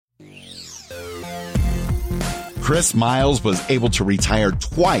Chris Miles was able to retire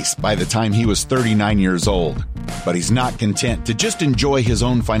twice by the time he was 39 years old. But he's not content to just enjoy his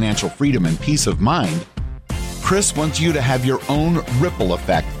own financial freedom and peace of mind. Chris wants you to have your own ripple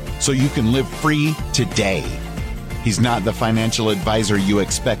effect so you can live free today. He's not the financial advisor you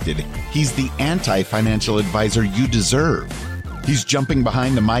expected. He's the anti-financial advisor you deserve. He's jumping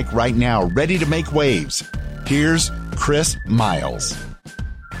behind the mic right now, ready to make waves. Here's Chris Miles.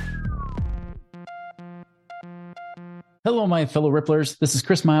 Hello, my fellow Ripplers. This is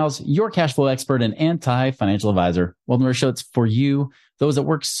Chris Miles, your cash flow expert and anti-financial advisor. Welcome to our show. It's for you, those that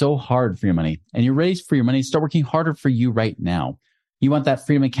work so hard for your money. And you're ready for your money to start working harder for you right now. You want that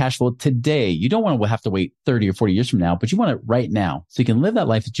freedom and cash flow today. You don't want to have to wait 30 or 40 years from now, but you want it right now so you can live that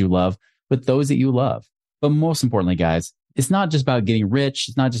life that you love with those that you love. But most importantly, guys, it's not just about getting rich.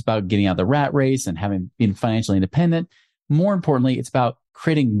 It's not just about getting out of the rat race and being financially independent. More importantly, it's about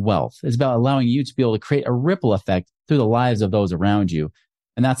creating wealth. It's about allowing you to be able to create a ripple effect through the lives of those around you.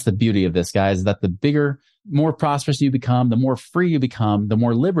 And that's the beauty of this, guys, is that the bigger, more prosperous you become, the more free you become, the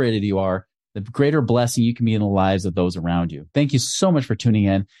more liberated you are, the greater blessing you can be in the lives of those around you. Thank you so much for tuning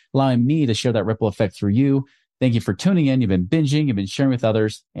in, allowing me to share that ripple effect through you. Thank you for tuning in. You've been binging, you've been sharing with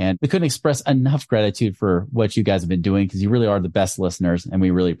others, and we couldn't express enough gratitude for what you guys have been doing because you really are the best listeners, and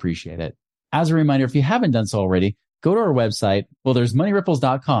we really appreciate it. As a reminder, if you haven't done so already, go to our website. Well, there's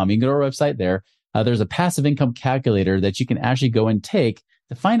moneyripples.com. You can go to our website there. There's a passive income calculator that you can actually go and take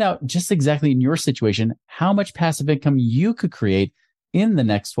to find out just exactly in your situation how much passive income you could create in the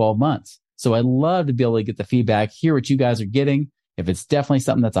next 12 months. So I'd love to be able to get the feedback, hear what you guys are getting. If it's definitely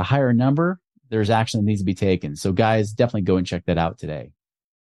something that's a higher number, there's action that needs to be taken. So guys, definitely go and check that out today.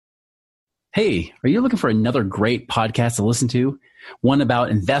 Hey, are you looking for another great podcast to listen to? One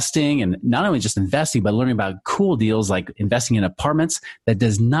about investing, and not only just investing, but learning about cool deals like investing in apartments that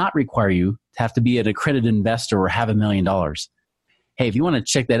does not require you to have to be an accredited investor or have $1 million. Hey, if you want to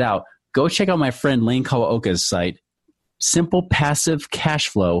check that out, go check out my friend Lane Kawaoka's site,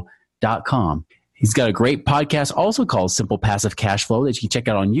 simplepassivecashflow.com. He's got a great podcast also called Simple Passive Cash Flow that you can check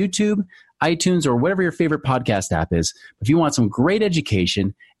out on YouTube, iTunes, or whatever your favorite podcast app is. If you want some great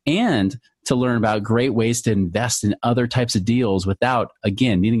education and to learn about great ways to invest in other types of deals without,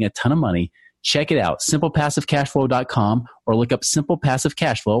 again, needing a ton of money, check it out, simplepassivecashflow.com, or look up Simple Passive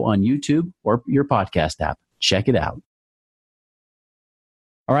Cash Flow on YouTube or your podcast app. Check it out.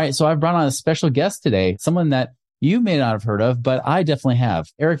 All right, so I've brought on a special guest today, someone that you may not have heard of, but I definitely have,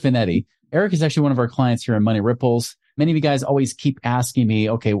 Eric Vanetti. Eric is actually one of our clients here in Money Ripples. Many of you guys always keep asking me,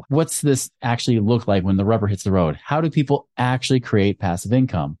 okay, what's this actually look like when the rubber hits the road? How do people actually create passive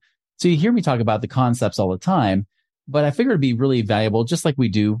income? So you hear me talk about the concepts all the time, but I figured it'd be really valuable, just like we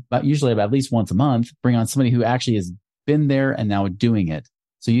do, but usually about at least once a month, bring on somebody who actually has been there and now doing it.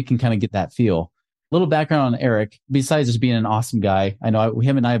 So you can kind of get that feel. A little background on Eric, besides just being an awesome guy. I know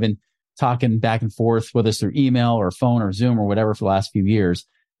him and I have been talking back and forth, whether it's through email or phone or Zoom or whatever for the last few years.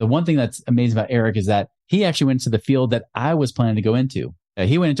 The one thing that's amazing about Eric is that he actually went into the field that I was planning to go into.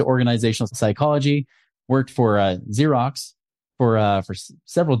 He went into organizational psychology, worked for Xerox for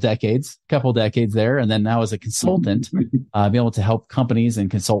several decades, a couple decades there, and then now as a consultant, be able to help companies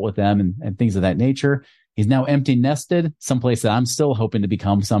and consult with them and things of that nature. He's now empty nested, someplace that I'm still hoping to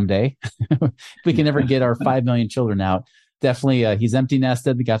become someday. If we can ever get our 5 million children out, definitely he's empty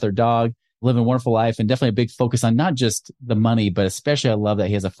nested. They got their dog, living a wonderful life, and definitely a big focus on not just the money, but especially I love that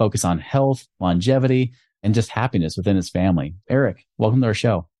he has a focus on health, longevity, and just happiness within his family. Eric, welcome to our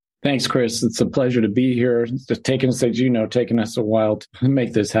show. Thanks, Chris. It's a pleasure to be here. It's just taking us a while to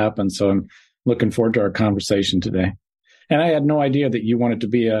make this happen. So I'm looking forward to our conversation today. And I had no idea that you wanted to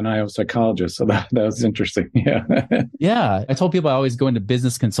be an IO psychologist. So that was interesting. Yeah. Yeah. I told people I always go into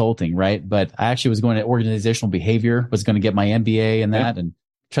business consulting, right? But I actually was going to organizational behavior, was going to get my MBA in that and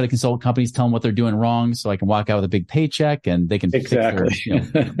try to consult companies, tell them what they're doing wrong so I can walk out with a big paycheck and they can fix their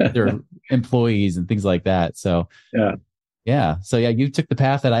employees and things like that. So, yeah. So you took the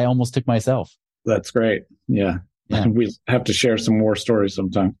path that I almost took myself. That's great. Yeah. We have to share some more stories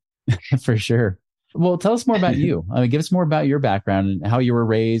sometime. For sure. Well, tell us more about you. I mean, give us more about your background and how you were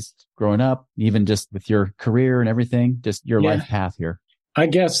raised growing up, even just with your career and everything, just your life path here. I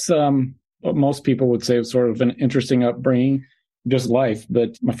guess what most people would say was sort of an interesting upbringing, just life.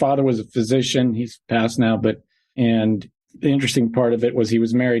 But my father was a physician. He's passed now, and the interesting part of it was he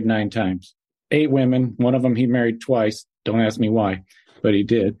was married 9 times, 8 women. One of them he married twice. Don't ask me why, but he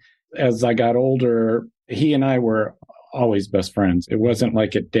did. As I got older, he and I were always best friends. It wasn't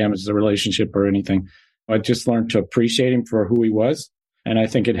like it damaged the relationship or anything. I just learned to appreciate him for who he was. And I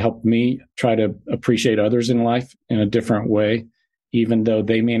think it helped me try to appreciate others in life in a different way, even though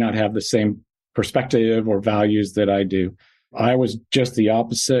they may not have the same perspective or values that I do. I was just the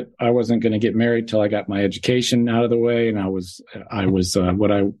opposite. I wasn't going to get married till I got my education out of the way, and I was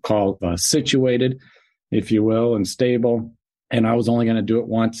what I call situated, if you will, and stable. And I was only going to do it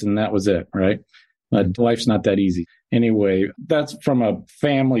once, and that was it, right? But life's not that easy. Anyway, that's from a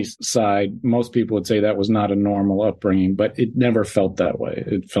family side. Most people would say that was not a normal upbringing, but it never felt that way.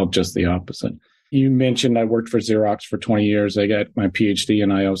 It felt just the opposite. You mentioned I worked for Xerox for 20 years. I got my PhD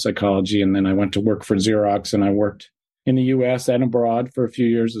in IO psychology, and then I went to work for Xerox, and I worked in the U.S. and abroad for a few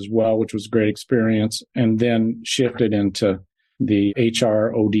years as well, which was a great experience, and then shifted into the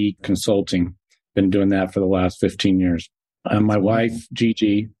HROD consulting. Been doing that for the last 15 years. My wife,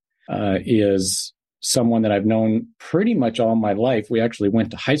 Gigi, is someone that I've known pretty much all my life. We actually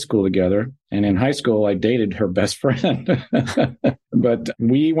went to high school together, and in high school, I dated her best friend. But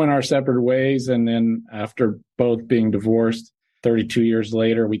we went our separate ways, and then after both being divorced, 32 years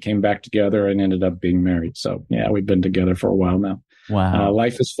later, we came back together and ended up being married. So, yeah, we've been together for a while now. Wow.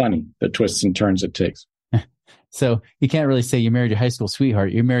 Life is funny, the twists and turns it takes. So you can't really say you married your high school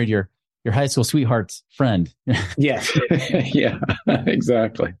sweetheart. You married your high school sweetheart's friend. Yes. Yeah,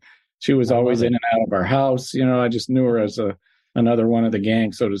 exactly. She was always in and out of our house. I just knew her as another one of the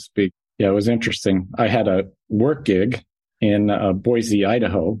gang, so to speak. Yeah, it was interesting. I had a work gig in Boise,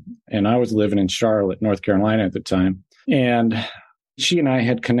 Idaho, and I was living in Charlotte, North Carolina at the time. And she and I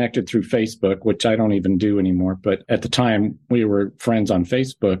had connected through Facebook, which I don't even do anymore. But at the time, we were friends on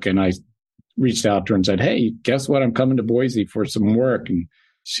Facebook, and I reached out to her and said, "Hey, guess what? I'm coming to Boise for some work." And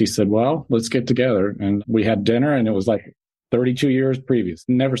she said, "Well, let's get together." And we had dinner, and it was like 32 years previous.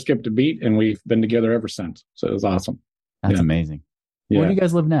 Never skipped a beat, and we've been together ever since. So it was awesome. That's amazing. Yeah. Where do you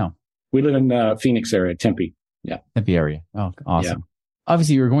guys live now? We live in Phoenix area, Tempe. Yeah. Tempe area. Oh, awesome. Yeah.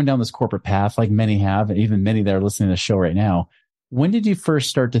 Obviously, you were going down this corporate path like many have, and even many that are listening to the show right now. When did you first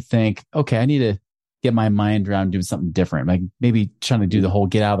start to think, okay, I need to get my mind around doing something different, like maybe trying to do the whole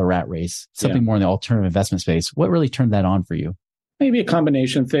get out of the rat race, something more in the alternative investment space? What really turned that on for you? Maybe a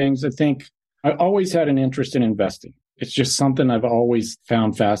combination of things. I think I always had an interest in investing. It's just something I've always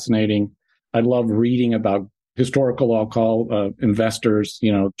found fascinating. I love reading about historical, I'll call investors,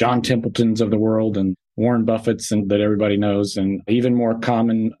 John Templeton's of the world and Warren Buffett's and that everybody knows, and even more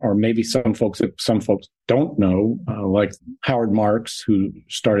common, or maybe some folks don't know, like Howard Marks, who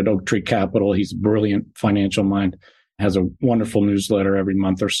started Oak Tree Capital. He's a brilliant financial mind, has a wonderful newsletter every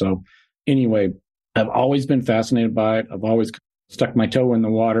month or so. Anyway, I've always been fascinated by it. I've always stuck my toe in the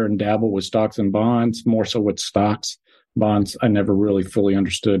water and dabbled with stocks and bonds, more so with stocks. Bonds, I never really fully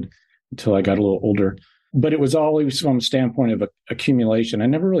understood until I got a little older. But it was always from a standpoint of accumulation. I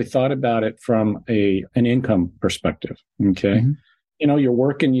never really thought about it from an income perspective. Okay. Mm-hmm. You're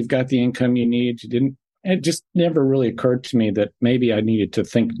working, you've got the income you need. It just never really occurred to me that maybe I needed to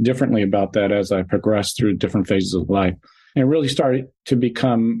think differently about that as I progressed through different phases of life. And it really started to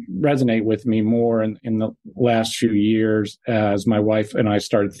resonate with me more in the last few years as my wife and I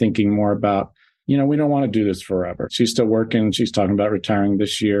started thinking more about, we don't want to do this forever. She's still working. She's talking about retiring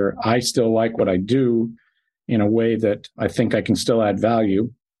this year. I still like what I do in a way that I think I can still add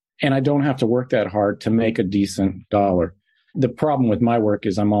value. And I don't have to work that hard to make a decent dollar. The problem with my work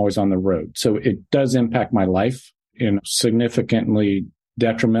is I'm always on the road. So it does impact my life in a significantly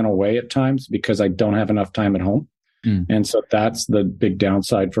detrimental way at times because I don't have enough time at home. And so that's the big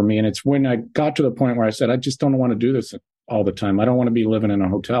downside for me. And it's when I got to the point where I said, I just don't want to do this all the time. I don't want to be living in a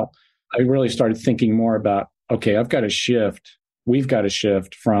hotel. I really started thinking more about, okay, we've got to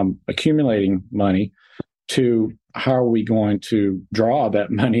shift from accumulating money to how are we going to draw that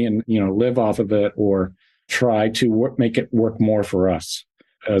money and, live off of it or try to make it work more for us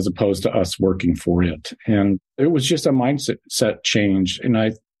as opposed to us working for it. And it was just a mindset change. And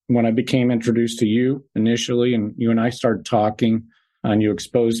when I became introduced to you initially, and you and I started talking, and you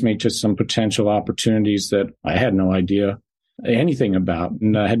exposed me to some potential opportunities that I had no idea anything about.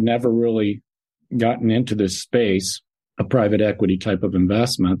 And I had never really gotten into this space, a private equity type of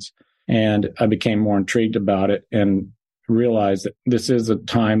investments. And I became more intrigued about it and realized that this is a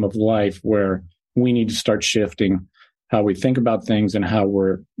time of life where we need to start shifting how we think about things and how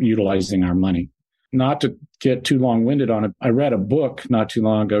we're utilizing our money. Not to get too long-winded on it, I read a book not too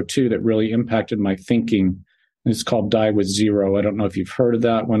long ago, too, that really impacted my thinking. It's called Die with Zero. I don't know if you've heard of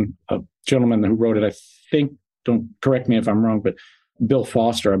that one. A gentleman who wrote it, I think, don't correct me if I'm wrong, but Bill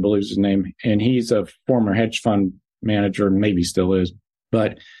Foster, I believe is his name. And he's a former hedge fund manager, maybe still is.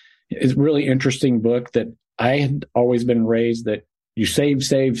 But it's a really interesting book that I had always been raised that you save,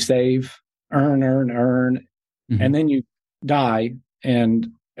 earn, Mm-hmm. and then you die and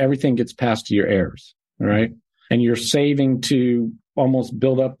everything gets passed to your heirs, right? And you're saving to almost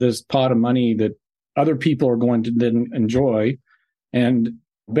build up this pot of money that other people are going to then enjoy and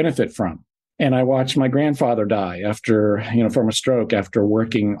benefit from. And I watched my grandfather die from a stroke after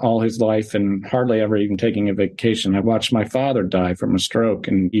working all his life and hardly ever even taking a vacation. I watched my father die from a stroke,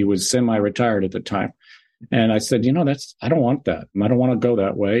 and he was semi-retired at the time. And I said, I don't want that. I don't want to go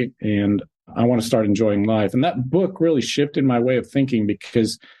that way. And I want to start enjoying life. And that book really shifted my way of thinking,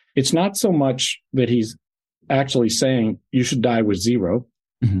 because it's not so much that he's actually saying you should die with zero.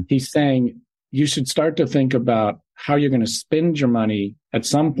 Mm-hmm. He's saying you should start to think about how you're going to spend your money. At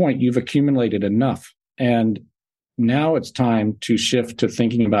some point, you've accumulated enough. And now it's time to shift to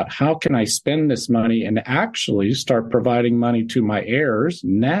thinking about how can I spend this money and actually start providing money to my heirs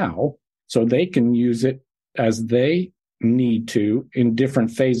now so they can use it as they need to in different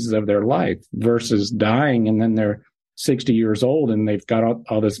phases of their life, versus dying and then they're 60 years old and they've got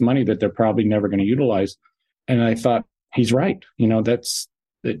all this money that they're probably never going to utilize. And I thought, he's right.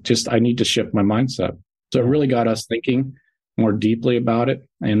 I need to shift my mindset. So it really got us thinking more deeply about it.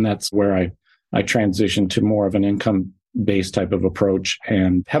 And that's where I transitioned to more of an income-based type of approach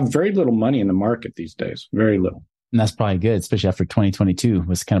and have very little money in the market these days, very little. And that's probably good, especially after 2022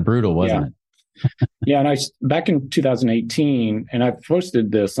 was kind of brutal, wasn't it? Yeah. And back in 2018, and I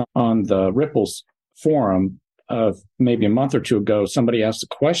posted this on the Ripples forum maybe a month or two ago, somebody asked a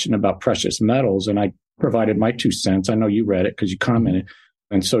question about precious metals, and I provided my 2 cents. I know you read it because you commented,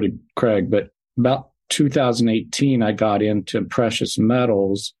 and so did Craig. But about 2018, I got into precious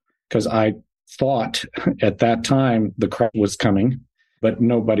metals because I thought at that time the crash was coming, but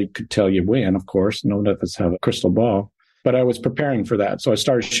nobody could tell you when, of course. None of us have a crystal ball. But I was preparing for that. So I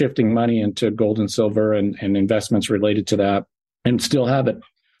started shifting money into gold and silver and investments related to that, and still have it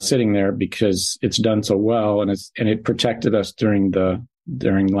sitting there because it's done so well, and it protected us during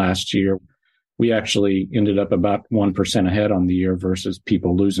last year. We actually ended up about 1% ahead on the year versus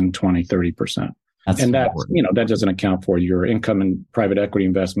people losing 20, 30%. And that doesn't account for your income and private equity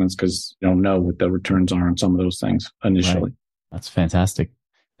investments, because you don't know what the returns are on some of those things initially. Right. That's fantastic.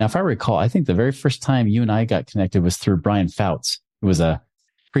 Now, if I recall, I think the very first time you and I got connected was through Brian Fouts, who was a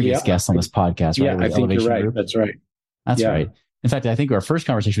previous guest on this podcast, right? Yeah, I think you're right. Group. That's right. That's right. In fact, I think our first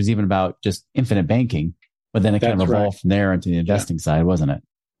conversation was even about just infinite banking, but then it kind of evolved from there into the investing side, wasn't it?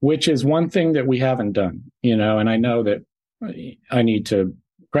 Which is one thing that we haven't done, and I know that I need to.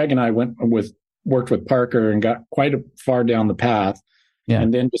 Craig and I worked with Parker and got quite far down the path,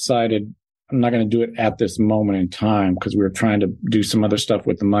 and then decided I'm not going to do it at this moment in time because we were trying to do some other stuff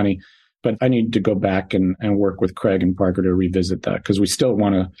with the money. But I need to go back and work with Craig and Parker to revisit that, because we still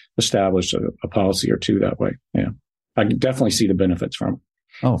want to establish a policy or two that way. Yeah, I can definitely see the benefits from it.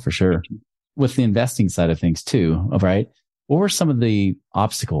 Oh, for sure. With the investing side of things too, right? What were some of the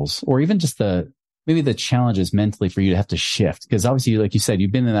obstacles, or even just maybe the challenges mentally for you to have to shift? Because obviously, like you said,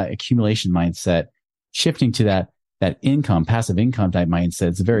 you've been in that accumulation mindset. Shifting to that income, passive income type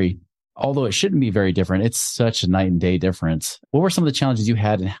mindset, it's although it shouldn't be very different, it's such a night and day difference. What were some of the challenges you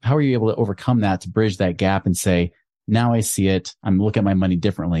had, and how were you able to overcome that to bridge that gap and say, now I see it, I'm looking at my money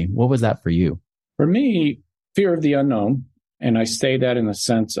differently? What was that for you? For me, fear of the unknown. And I say that in the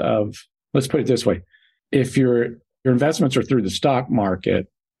sense of, let's put it this way. If your investments are through the stock market,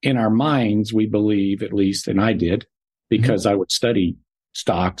 in our minds, we believe, at least, and I did, because I would study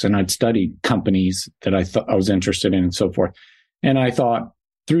stocks and I'd study companies that I thought I was interested in and so forth. And I thought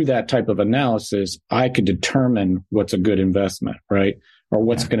through that type of analysis, I could determine what's a good investment, right? Or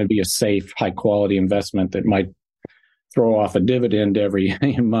what's going to be a safe, high quality investment that might throw off a dividend every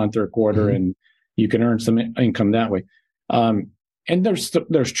month or quarter, and you can earn some income that way. And there's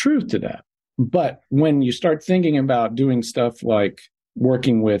truth to that. But when you start thinking about doing stuff like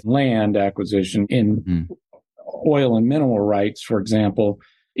working with land acquisition in oil and mineral rights, for example,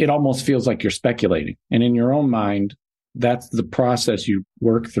 it almost feels like you're speculating. And in your own mind, that's the process you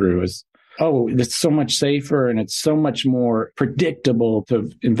work through is, it's so much safer and it's so much more predictable to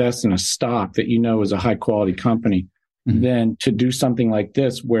invest in a stock that is a high quality company than to do something like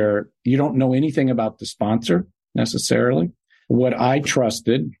this where you don't know anything about the sponsor necessarily. What I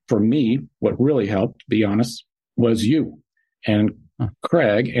trusted, for me, what really helped, to be honest, was you and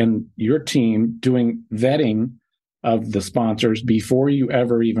Craig and your team doing vetting of the sponsors before you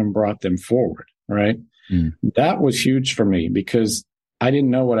ever even brought them forward, right? That was huge for me because I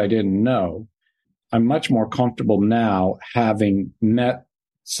didn't know what I didn't know. I'm much more comfortable now having met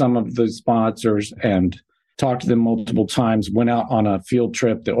some of the sponsors and talked to them multiple times, went out on a field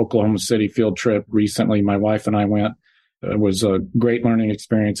trip, the Oklahoma City field trip recently. My wife and I went. It was a great learning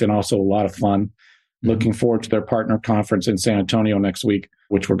experience and also a lot of fun. Looking forward to their partner conference in San Antonio next week,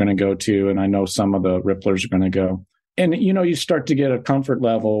 which we're going to go to. And I know some of the Ripplers are going to go. And, you start to get a comfort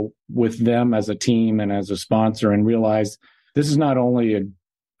level with them as a team and as a sponsor and realize this is not only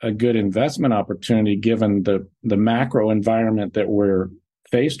a good investment opportunity given the macro environment that we're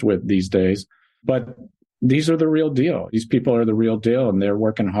faced with these days, but these are the real deal. These people are the real deal, and they're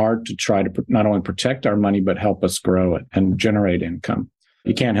working hard to try to not only protect our money, but help us grow it and generate income.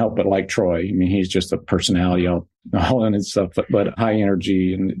 You can't help but like Troy. I mean, he's just a personality all in and stuff, but high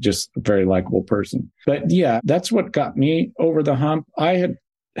energy and just a very likable person. But yeah, that's what got me over the hump. I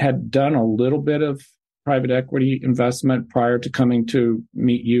had done a little bit of private equity investment prior to coming to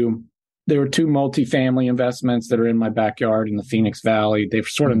meet you. There were 2 multifamily investments that are in my backyard in the Phoenix Valley. They're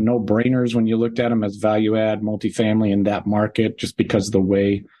sort of no-brainers when you looked at them as value-add multifamily in that market, just because of the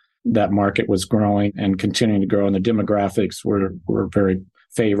way that market was growing and continuing to grow, and the demographics were very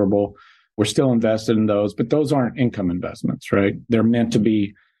favorable. We're still invested in those, but those aren't income investments, right? They're meant to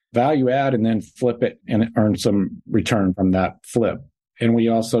be value-add and then flip it and earn some return from that flip. And we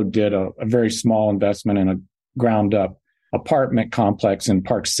also did a very small investment in a ground-up apartment complex in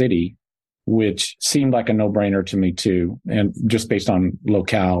Park City, which seemed like a no-brainer to me too, and just based on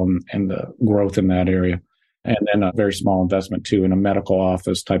locale and the growth in that area. And then a very small investment too in a medical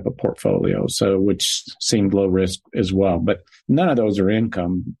office type of portfolio, so which seemed low risk as well. But none of those are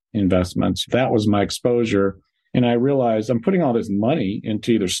income investments. That was my exposure. And I realized I'm putting all this money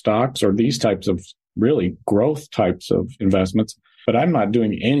into either stocks or these types of really growth types of investments, but I'm not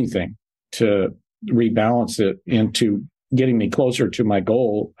doing anything to rebalance it into getting me closer to my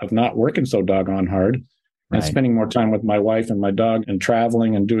goal of not working so doggone hard and spending more time with my wife and my dog and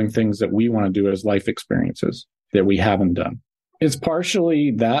traveling and doing things that we want to do as life experiences that we haven't done. It's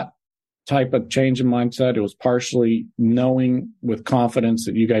partially that type of change in mindset. It was partially knowing with confidence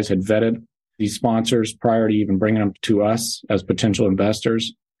that you guys had vetted these sponsors prior to even bringing them to us as potential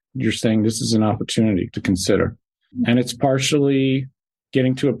investors. You're saying this is an opportunity to consider. And it's partially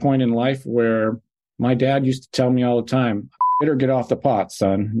getting to a point in life where my dad used to tell me all the time, better get off the pot,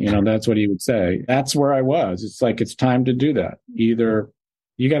 son. That's what he would say. That's where I was. It's like, it's time to do that. Either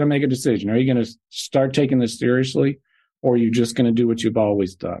you got to make a decision. Are you going to start taking this seriously, or are you just going to do what you've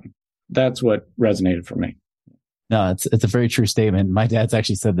always done? That's what resonated for me. No, it's a very true statement. My dad's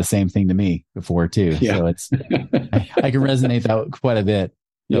actually said the same thing to me before too. Yeah. So I can resonate that quite a bit.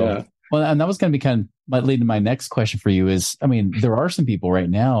 So, yeah. Well, and that was going to be might lead to my next question for you is, I mean, there are some people right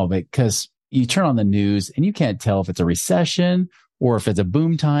now, because you turn on the news and you can't tell if it's a recession or if it's a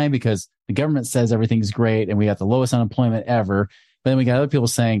boom time, because the government says everything's great and we got the lowest unemployment ever. But then we got other people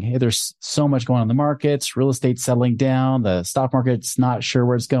saying, hey, there's so much going on in the markets, real estate's settling down, the stock market's not sure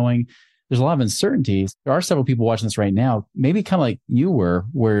where it's going. There's a lot of uncertainties. There are several people watching this right now, maybe kind of like you were,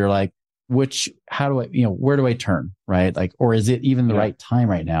 where you're like, where do I turn? Right? Like, or is it even the right time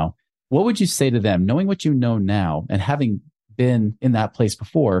right now? What would you say to them, knowing what you know now and having been in that place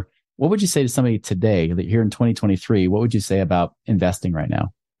before? What would you say to somebody today that here in 2023? What would you say about investing right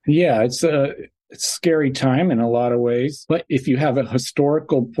now? Yeah, it's a scary time in a lot of ways. But if you have a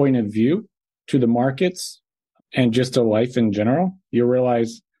historical point of view to the markets and just to life in general, you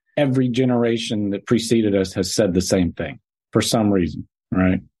realize every generation that preceded us has said the same thing for some reason,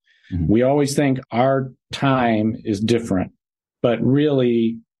 right? Mm-hmm. We always think our time is different, but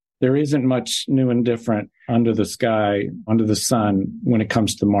really there isn't much new and different under the sky, under the sun when it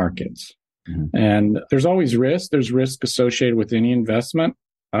comes to markets. Mm-hmm. And there's always risk. There's risk associated with any investment.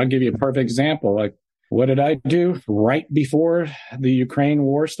 I'll give you a perfect example. Like, what did I do right before the Ukraine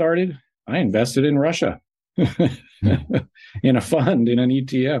war started? I invested in Russia in a fund, in an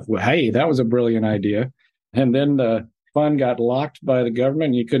ETF. Well, hey, that was a brilliant idea. And then the fund got locked by the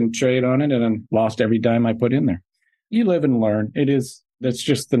government. You couldn't trade on it, and then lost every dime I put in there. You live and learn. That's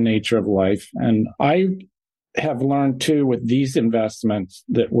just the nature of life. And I have learned too with these investments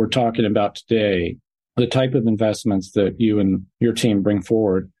that we're talking about today, the type of investments that you and your team bring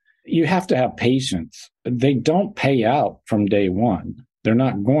forward, you have to have patience. They don't pay out from day one. They're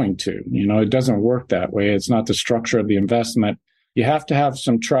not going to. It doesn't work that way. It's not the structure of the investment. You have to have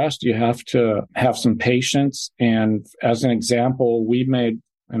some trust. You have to have some patience. And as an example, we made,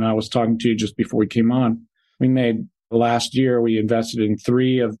 and I was talking to you just before we came on, last year, we invested in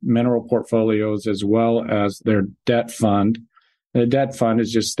 3 of mineral portfolios as well as their debt fund. The debt fund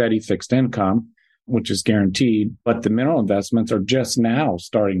is just steady fixed income, which is guaranteed. But the mineral investments are just now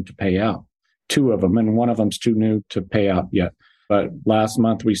starting to pay out. 2 of them, and one of them's too new to pay out yet. But last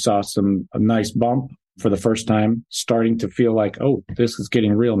month, we saw a nice bump for the first time, starting to feel like, oh, this is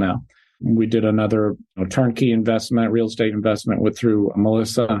getting real now. We did another turnkey investment, real estate investment through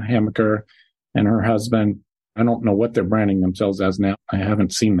Melissa Hammaker and her husband. I don't know what they're branding themselves as now. I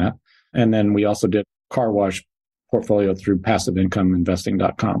haven't seen that. And then we also did car wash portfolio through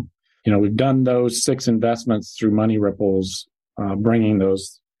passiveinvesting.com. We've done those 6 investments through Money Ripples, bringing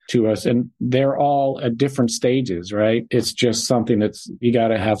those to us, and they're all at different stages, right? It's just something you got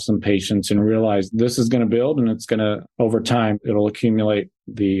to have some patience and realize this is going to build, and it's going to, over time, it'll accumulate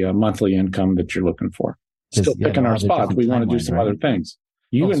the monthly income that you're looking for. Still picking our spots. We want to do some other things.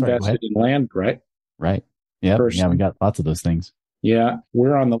 You invested in land, right? Right. Yeah. Yeah, we got lots of those things. Yeah,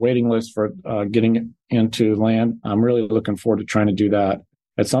 we're on the waiting list for getting into land. I'm really looking forward to trying to do that.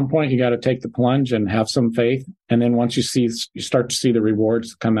 At some point, you got to take the plunge and have some faith. And then once you start to see the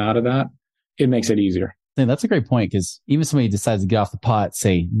rewards come out of that, it makes it easier. Yeah, that's a great point, because even somebody decides to get off the pot,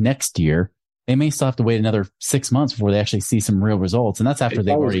 say next year, they may still have to wait another 6 months before they actually see some real results. And that's after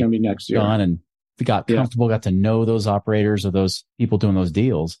they've already gonna be next year. Gone and got comfortable, got to know those operators or those people doing those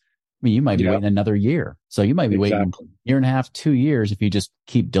deals. I mean, you might be waiting another year. So you might be waiting a year and a half, 2 years if you just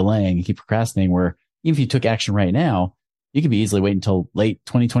keep delaying and keep procrastinating, where even if you took action right now, you could be easily waiting until late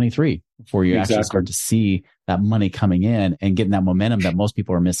 2023 before you actually start to see that money coming in and getting that momentum that most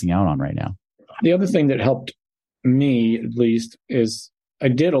people are missing out on right now. The other thing that helped me, at least, is I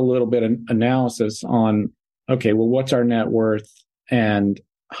did a little bit of analysis on, okay, well, what's our net worth and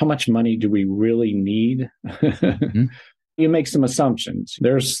how much money do we really need? Mm-hmm. You make some assumptions.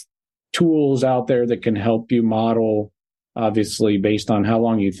 There's tools out there that can help you model, obviously, based on how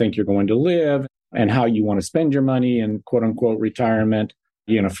long you think you're going to live and how you want to spend your money in quote unquote retirement.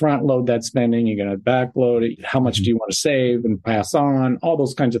 You're going to front load that spending. You're going to back load it. How much do you want to save and pass on? All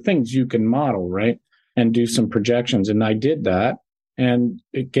those kinds of things you can model, right? And do some projections. And I did that. And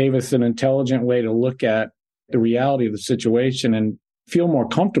it gave us an intelligent way to look at the reality of the situation and feel more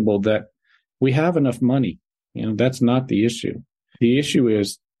comfortable that we have enough money. That's not the issue. The issue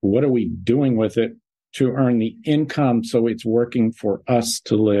is, what are we doing with it to earn the income so it's working for us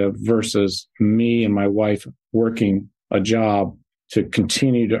to live versus me and my wife working a job to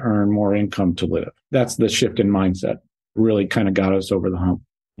continue to earn more income to live? That's the shift in mindset. Really kind of got us over the hump.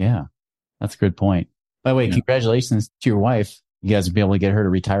 Yeah, that's a good point. By the way, congratulations to your wife. You guys will be able to get her to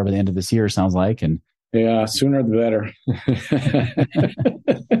retire by the end of this year, sounds like. And yeah, sooner the better.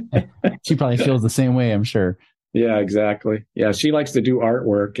 She probably feels the same way, I'm sure. Yeah, exactly. Yeah, she likes to do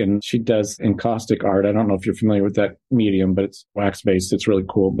artwork, and she does encaustic art. I don't know if you're familiar with that medium, but it's wax-based. It's really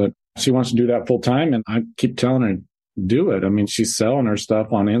cool. But she wants to do that full time, and I keep telling her, do it. I mean, she's selling her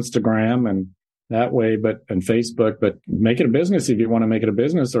stuff on Instagram and that way, and Facebook, but make it a business if you want to make it a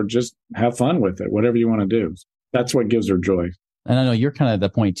business, or just have fun with it, whatever you want to do. That's what gives her joy. And I know you're kind of at the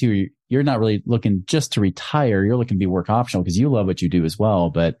point too. You're not really looking just to retire. You're looking to be work optional because you love what you do as well.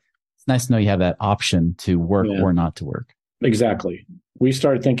 But it's nice to know you have that option to work or not to work. Exactly. We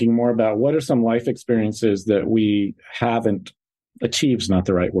started thinking more about what are some life experiences that we haven't achieved, is not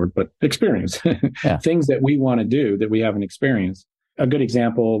the right word, but experience. Things that we want to do that we haven't experienced. A good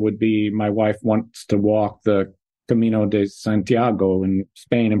example would be my wife wants to walk the Camino de Santiago in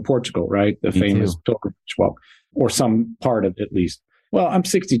Spain and Portugal, right? The famous pilgrimage walk, or some part of it at least. Well, I'm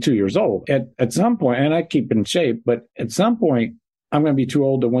 62 years old. At some point, and I keep in shape, but at some point, I'm going to be too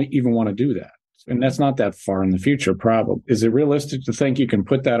old to even want to do that. And that's not that far in the future, probably. Is it realistic to think you can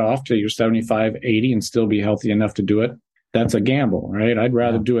put that off till you're 75, 80 and still be healthy enough to do it? That's a gamble, right? I'd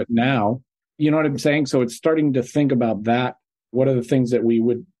rather do it now. You know what I'm saying? So it's starting to think about that. What are the things that we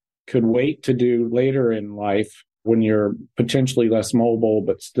could wait to do later in life when you're potentially less mobile,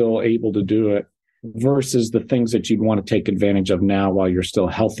 but still able to do it, versus the things that you'd want to take advantage of now while you're still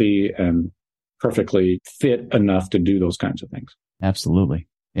healthy and perfectly fit enough to do those kinds of things. Absolutely.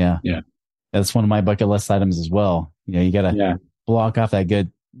 Yeah. That's one of my bucket list items as well. You got to block off that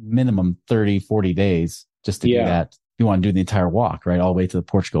good minimum 30, 40 days just to do that. You want to do the entire walk, right? All the way to the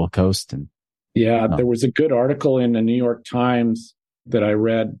Portugal coast. And there was a good article in the New York Times that I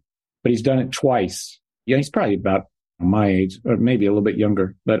read, but he's done it twice. Yeah, he's probably about my age, or maybe a little bit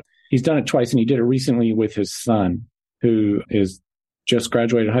younger, but he's done it twice. And he did it recently with his son, who is just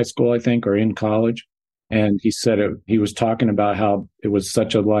graduated high school, I think, or in college. And he said he was talking about how it was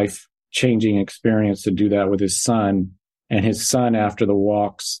such a life-changing experience to do that with his son. And his son, after the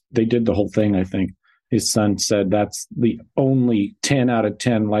walks, they did the whole thing, I think. His son said, "That's the only 10 out of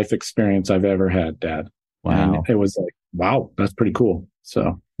 10 life experience I've ever had, Dad." Wow. And it was like, wow, that's pretty cool.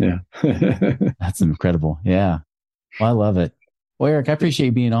 So, yeah. That's incredible. Yeah. Well, I love it. Well, Eric, I appreciate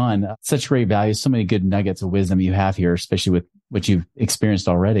you being on. Such great value. So many good nuggets of wisdom you have here, especially with what you've experienced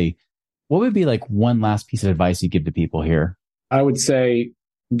already. What would be like one last piece of advice you give to people here? I would say,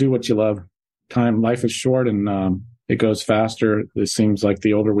 do what you love. Life is short and it goes faster. It seems like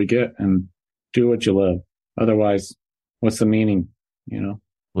the older we get, and do what you love. Otherwise, what's the meaning?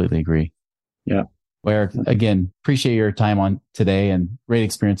 Completely agree. Yeah. Where, again, appreciate your time on today and great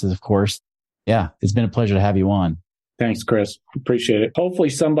experiences, of course. Yeah, it's been a pleasure to have you on. Thanks, Chris. Appreciate it. Hopefully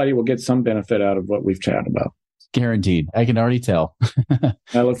somebody will get some benefit out of what we've chatted about. Guaranteed. I can already tell.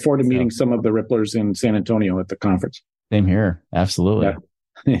 I look forward to meeting some of the Ripplers in San Antonio at the conference. Same here. Absolutely.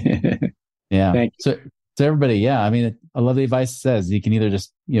 Yeah. Yeah. Thank you. So everybody, yeah, I mean, I love the advice it says you can either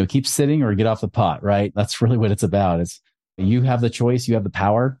just, keep sitting or get off the pot, right? That's really what it's about. It's you have the choice, you have the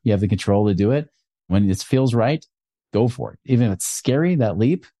power, you have the control to do it. When it feels right, go for it. Even if it's scary, that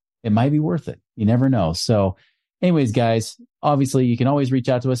leap, it might be worth it. You never know. So anyways, guys, obviously you can always reach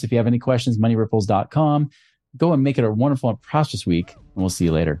out to us if you have any questions, moneyripples.com. Go and make it a wonderful and prosperous week, and we'll see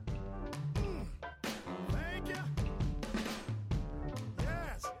you later.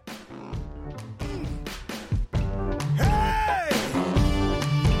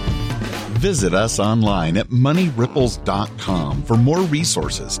 Visit us online at moneyripples.com for more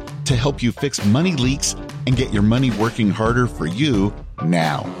resources to help you fix money leaks and get your money working harder for you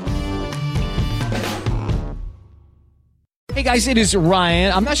now. Hey guys, it is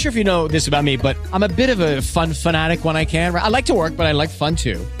Ryan. I'm not sure if you know this about me, but I'm a bit of a fun fanatic when I can. I like to work, but I like fun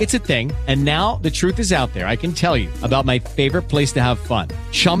too. It's a thing. And now the truth is out there. I can tell you about my favorite place to have fun.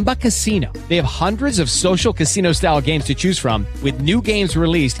 Chumba Casino. They have hundreds of social casino style games to choose from with new games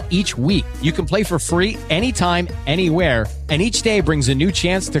released each week. You can play for free anytime, anywhere. And each day brings a new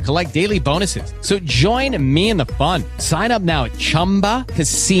chance to collect daily bonuses. So join me in the fun. Sign up now at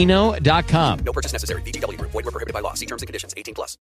ChumbaCasino.com. No purchase necessary. VGW Group. Void where prohibited by law. See terms and conditions. 18+.